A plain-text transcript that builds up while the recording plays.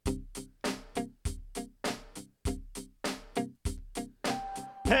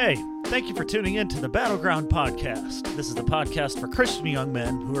Hey, thank you for tuning in to the Battleground Podcast. This is the podcast for Christian young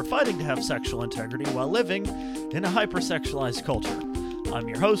men who are fighting to have sexual integrity while living in a hypersexualized culture. I'm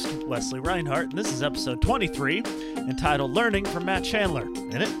your host, Wesley Reinhardt, and this is episode 23, entitled Learning from Matt Chandler.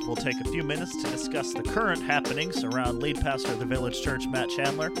 In it, we'll take a few minutes to discuss the current happenings around lead pastor of the Village Church, Matt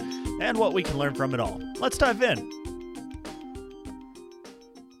Chandler, and what we can learn from it all. Let's dive in.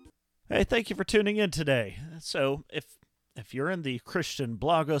 Hey, thank you for tuning in today. So, if you're in the Christian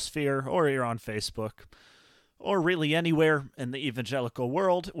blogosphere, or you're on Facebook, or really anywhere in the evangelical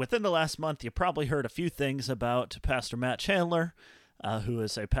world, within the last month, you probably heard a few things about Pastor Matt Chandler, who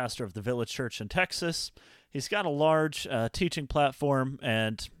is a pastor of the Village Church in Texas. He's got a large teaching platform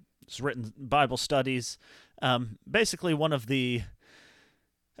and has written Bible studies. Basically, one of the,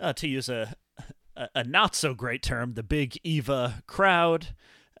 to use a not-so-great term, the big Eva crowd.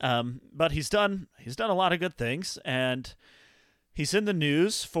 But he's done a lot of good things, and he's in the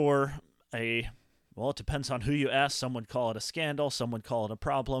news for it depends on who you ask. Some would call it a scandal, some would call it a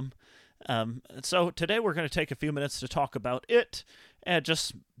problem. So today we're going to take a few minutes to talk about it and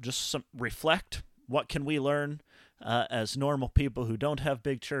just reflect. What can we learn as normal people who don't have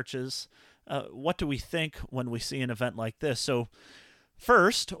big churches? What do we think when we see an event like this? So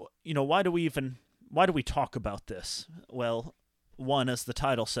first, why do we talk about this? Well, one, as the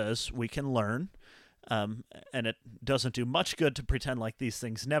title says, we can learn, and it doesn't do much good to pretend like these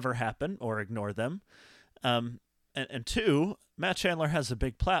things never happen or ignore them. And two, Matt Chandler has a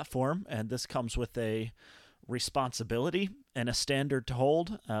big platform, and this comes with a responsibility and a standard to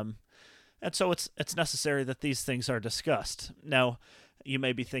hold. And so it's necessary that these things are discussed. Now, you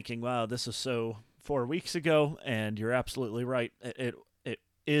may be thinking, wow, this is so 4 weeks ago, and you're absolutely right.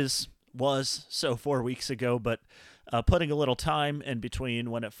 It was so 4 weeks ago, but putting a little time in between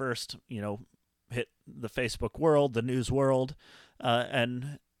when it first, hit the Facebook world, the news world,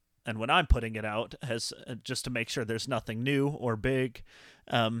 and when I'm putting it out, has just to make sure there's nothing new or big.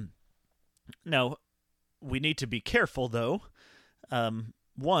 Now, we need to be careful, though.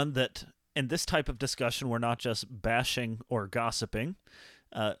 One, that in this type of discussion, we're not just bashing or gossiping.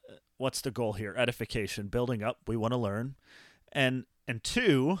 What's the goal here? Edification, building up. We want to learn. And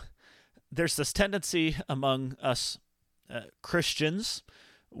two, there's this tendency among us Christians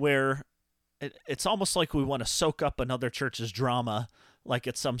where it's almost like we want to soak up another church's drama like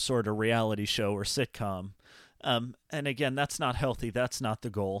it's some sort of reality show or sitcom. And again, that's not healthy. That's not the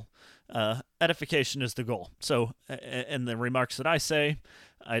goal. Edification is the goal. So in the remarks that I say,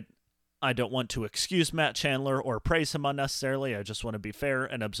 I don't want to excuse Matt Chandler or praise him unnecessarily. I just want to be fair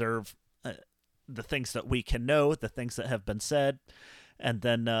and observe the things that we can know, the things that have been said, and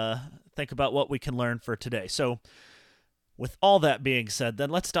then think about what we can learn for today. So with all that being said, then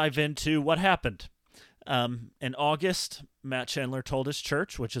let's dive into what happened. In August, Matt Chandler told his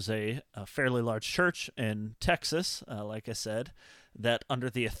church, which is a fairly large church in Texas, like I said, that under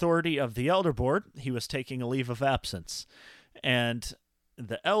the authority of the elder board, he was taking a leave of absence. And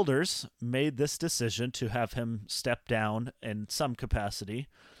the elders made this decision to have him step down in some capacity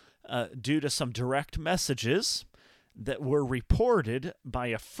due to some direct messages that were reported by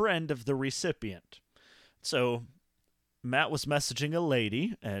a friend of the recipient. So Matt was messaging a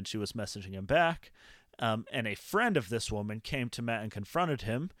lady, and she was messaging him back, and a friend of this woman came to Matt and confronted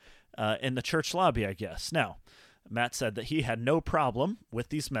him in the church lobby, I guess. Now, Matt said that he had no problem with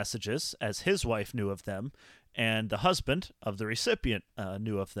these messages, as his wife knew of them, and the husband of the recipient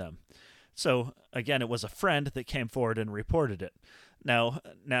knew of them. So, again, it was a friend that came forward and reported it. Now,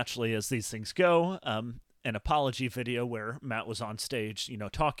 naturally, as these things go, an apology video where Matt was on stage,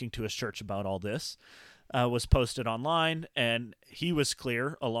 talking to his church about all this, was posted online, and he was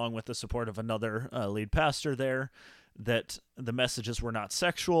clear, along with the support of another lead pastor there, that the messages were not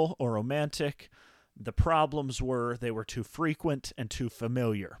sexual or romantic. The problems were they were too frequent and too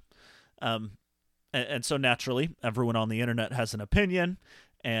familiar. And so naturally, everyone on the internet has an opinion,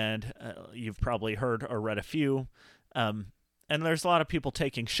 and you've probably heard or read a few. And there's a lot of people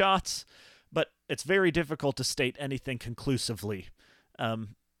taking shots, but it's very difficult to state anything conclusively.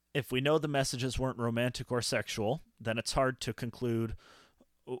 If we know the messages weren't romantic or sexual, then it's hard to conclude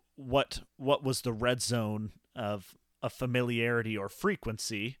what was the red zone of familiarity or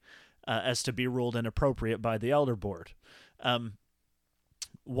frequency as to be ruled inappropriate by the elder board.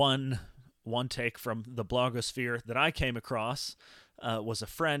 One take from the blogosphere that I came across was a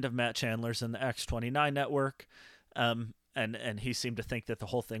friend of Matt Chandler's in the X29 network, and he seemed to think that the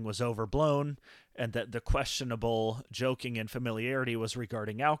whole thing was overblown and that the questionable joking and familiarity was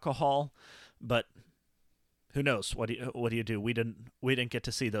regarding alcohol. But who knows? What do you do? We didn't get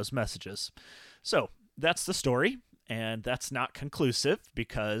to see those messages. So that's the story. and that's not conclusive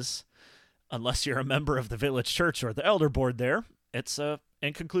because unless you're a member of the village church or the elder board there, it's a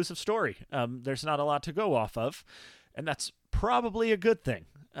inconclusive story. There's not a lot to go off of, and that's probably a good thing.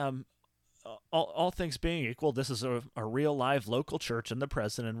 All things being equal, this is a real live local church in the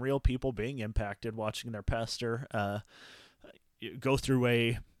present, and real people being impacted, watching their pastor go through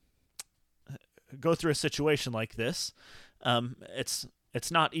a situation like this.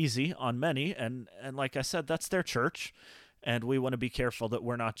 It's not easy on many, and like I said, that's their church, and we want to be careful that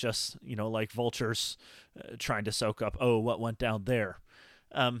we're not just like vultures trying to soak up what went down there.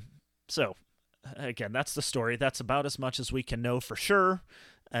 So again, that's the story. That's about as much as we can know for sure.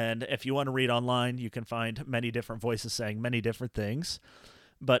 And if you want to read online, you can find many different voices saying many different things.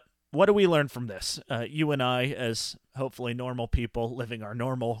 But what do we learn from this? You and I, as hopefully normal people living our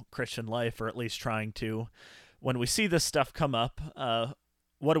normal Christian life, or at least trying to, when we see this stuff come up,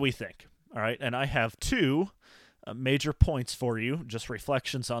 what do we think? All right, and I have two major points for you, just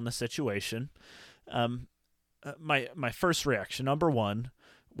reflections on the situation. My first reaction, number one,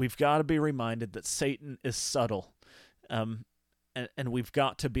 we've got to be reminded that Satan is subtle. And we've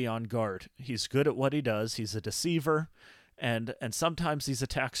got to be on guard. He's good at what he does. He's a deceiver, and sometimes these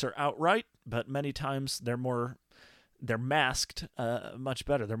attacks are outright, but many times they're masked much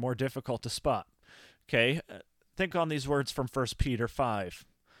better. They're more difficult to spot. Okay, think on these words from 1 Peter 5.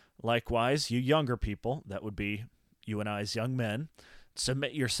 Likewise, you younger people, that would be you and I as young men,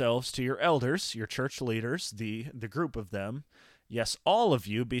 submit yourselves to your elders, your church leaders, the group of them. Yes, all of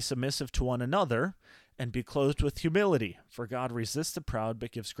you be submissive to one another, and be clothed with humility, for God resists the proud,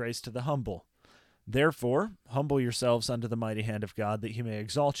 but gives grace to the humble. Therefore, humble yourselves under the mighty hand of God, that he may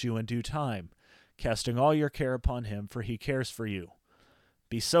exalt you in due time, casting all your care upon him, for he cares for you.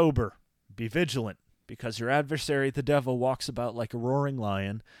 Be sober, be vigilant, because your adversary the devil walks about like a roaring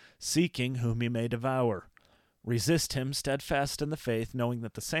lion, seeking whom he may devour. Resist him, steadfast in the faith, knowing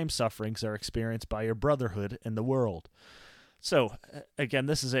that the same sufferings are experienced by your brotherhood in the world. So, again,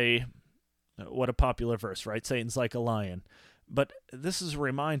 this is what a popular verse, right? Satan's like a lion. But this is a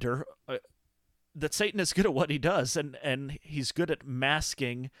reminder that Satan is good at what he does, and he's good at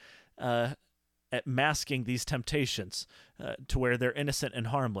masking these temptations to where they're innocent and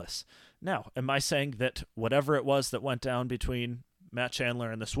harmless. Now, am I saying that whatever it was that went down between Matt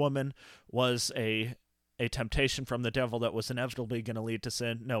Chandler and this woman was a temptation from the devil that was inevitably going to lead to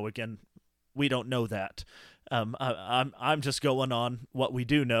sin? No, again, we don't know that. I'm just going on what we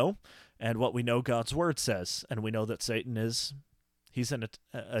do know and what we know God's word says, and we know that Satan he's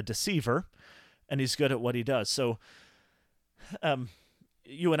a deceiver, and he's good at what he does. So,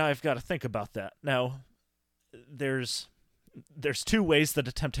 you and I have got to think about that. Now, there's two ways that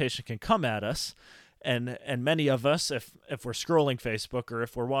a temptation can come at us, and many of us, if we're scrolling Facebook or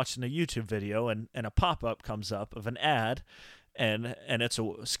if we're watching a YouTube video and a pop-up comes up of an ad, and it's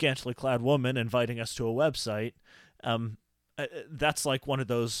a scantily clad woman inviting us to a website, that's like one of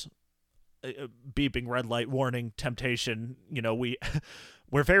those beeping red light warning temptation.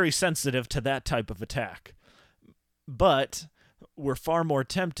 We're very sensitive to that type of attack, but we're far more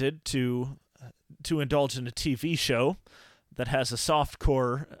tempted to indulge in a TV show that has a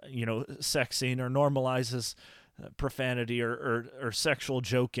softcore, sex scene or normalizes profanity or sexual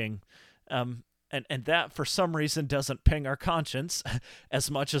joking. And that, for some reason, doesn't ping our conscience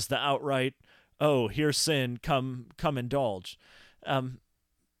as much as the outright, oh, here's sin, come indulge.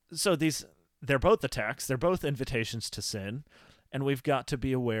 So they're both attacks, they're both invitations to sin, and we've got to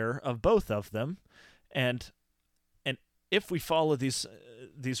be aware of both of them. And if we follow these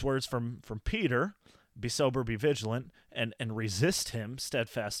words from Peter, be sober, be vigilant, and resist him,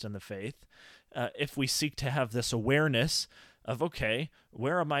 steadfast in the faith, if we seek to have this awareness of, okay,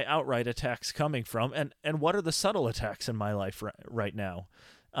 where are my outright attacks coming from, and what are the subtle attacks in my life right now?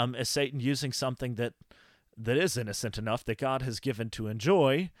 Is Satan using something that is innocent enough that God has given to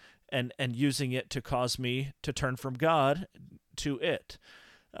enjoy, and using it to cause me to turn from God to it?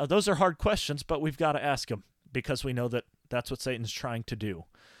 Those are hard questions, but we've got to ask them, because we know that that's what Satan's trying to do.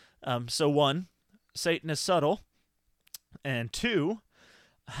 So one, Satan is subtle, and two,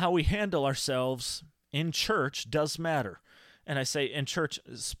 how we handle ourselves in church does matter. And I say in church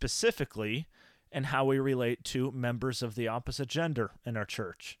specifically, and how we relate to members of the opposite gender in our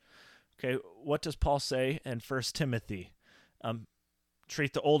church. Okay, what does Paul say in 1 Timothy?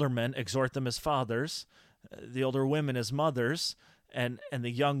 Treat the older men, exhort them as fathers, the older women as mothers, and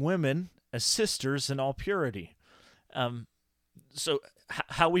the young women as sisters in all purity. So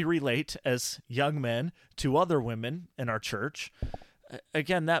how we relate as young men to other women in our church,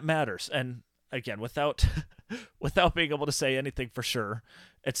 again, that matters. And again, without being able to say anything for sure,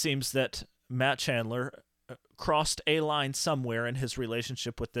 it seems that Matt Chandler crossed a line somewhere in his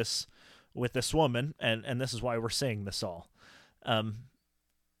relationship with this woman, and this is why we're seeing this all.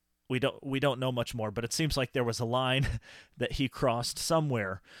 We don't know much more, but it seems like there was a line that he crossed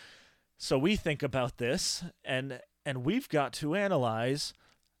somewhere. So we think about this, and we've got to analyze,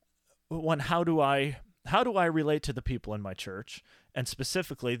 how do I relate to the people in my church, and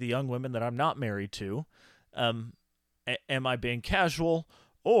specifically the young women that I'm not married to? Am I being casual,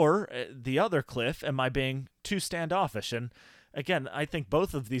 or the other cliff, am I being too standoffish? And again, I think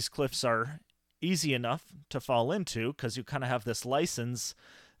both of these cliffs are easy enough to fall into, because you kind of have this license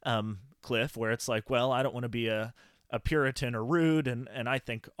cliff where it's like, well, I don't want to be a Puritan or rude, and I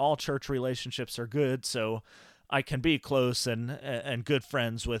think all church relationships are good, so I can be close and good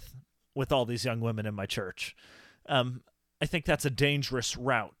friends with all these young women in my church. I think that's a dangerous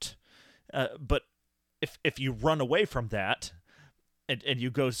route. But if you run away from that and you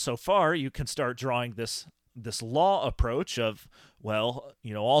go so far, you can start drawing this law approach of, well,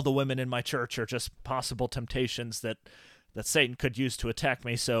 all the women in my church are just possible temptations that Satan could use to attack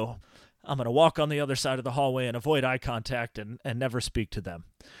me, so I'm going to walk on the other side of the hallway and avoid eye contact and never speak to them.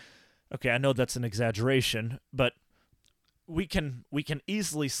 Okay, I know that's an exaggeration, but we can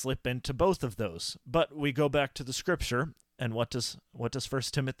easily slip into both of those. But we go back to the scripture, and what does 1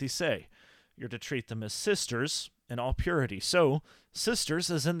 Timothy say? You're to treat them as sisters in all purity. So, sisters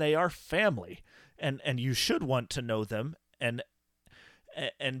as in they are family, and you should want to know them and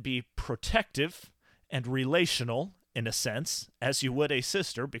be protective and relational in a sense, as you would a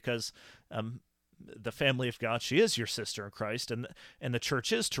sister, because the family of God, she is your sister in Christ, and the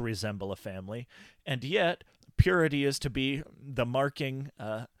church is to resemble a family, and yet purity is to be the marking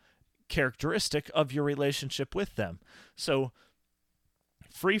characteristic of your relationship with them. So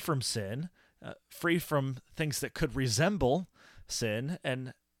free from sin, free from things that could resemble sin,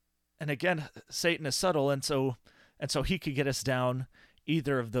 and again, Satan is subtle, and so he could get us down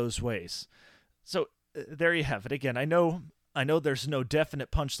either of those ways. So there you have it. Again, I know there's no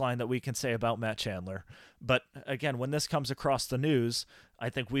definite punchline that we can say about Matt Chandler, but again, when this comes across the news, I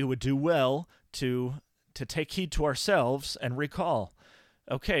think we would do well to take heed to ourselves and recall,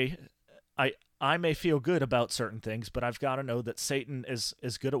 okay, I may feel good about certain things, but I've got to know that Satan is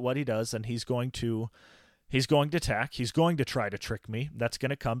good at what he does, and he's going to attack. He's going to try to trick me. That's going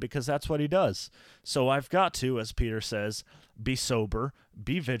to come because that's what he does. So I've got to, as Peter says, be sober,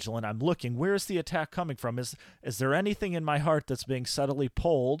 be vigilant. I'm looking. Where is the attack coming from? Is there anything in my heart that's being subtly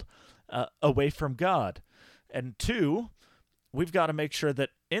pulled away from God? And 2, we've got to make sure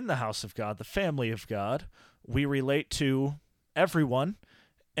that in the house of God, the family of God, we relate to everyone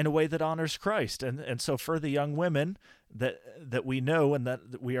in a way that honors Christ. And so for the young women that we know and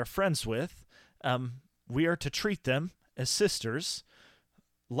that we are friends with, we are to treat them as sisters,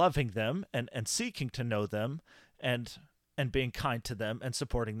 loving them and seeking to know them and being kind to them and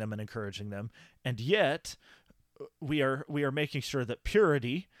supporting them and encouraging them. And yet we are making sure that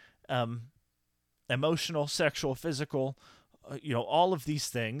purity, emotional, sexual, physical, all of these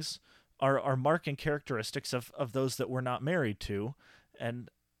things are marking characteristics of those that we're not married to and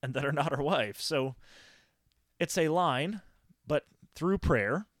that are not our wife. So it's a line, but through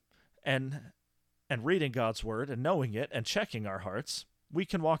prayer and reading God's word and knowing it and checking our hearts, we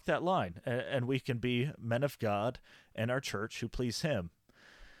can walk that line and we can be men of God in our church who please him.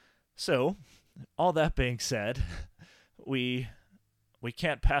 So, all that being said, we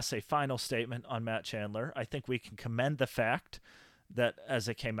can't pass a final statement on Matt Chandler. I think we can commend the fact that as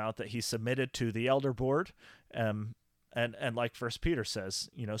it came out that he submitted to the elder board, and like 1 Peter says,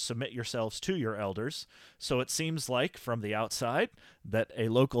 submit yourselves to your elders. So it seems like from the outside that a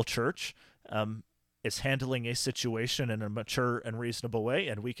local church is handling a situation in a mature and reasonable way,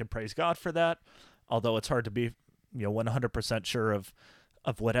 and we can praise God for that, although it's hard to be 100% sure of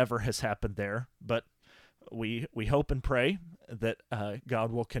whatever has happened there. But we hope and pray that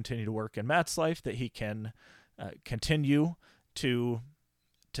God will continue to work in Matt's life, that he can continue to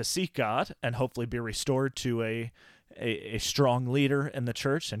seek God and hopefully be restored to a strong leader in the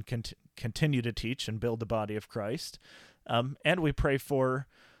church and continue to teach and build the body of Christ. And we pray for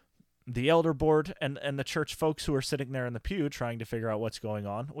the elder board and the church folks who are sitting there in the pew trying to figure out what's going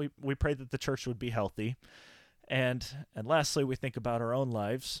on. We pray that the church would be healthy. And lastly, we think about our own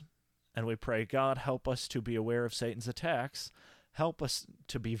lives, and we pray, God, help us to be aware of Satan's attacks. Help us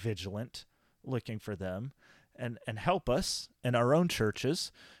to be vigilant, looking for them, and help us in our own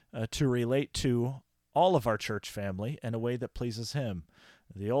churches to relate to all of our church family in a way that pleases him.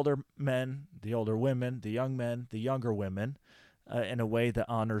 The older men, the older women, the young men, the younger women, in a way that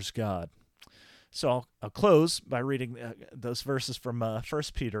honors God. So I'll close by reading those verses from 1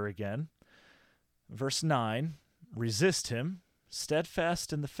 Peter again. Verse 9, resist him,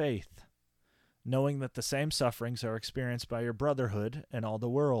 steadfast in the faith, knowing that the same sufferings are experienced by your brotherhood and all the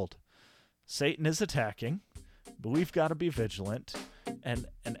world. Satan is attacking, but we've got to be vigilant. And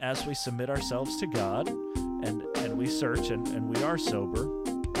as we submit ourselves to God and we search and we are sober,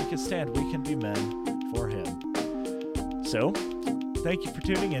 we can stand, we can be men for him. So, thank you for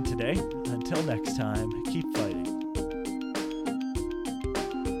tuning in today. Until next time, keep fighting.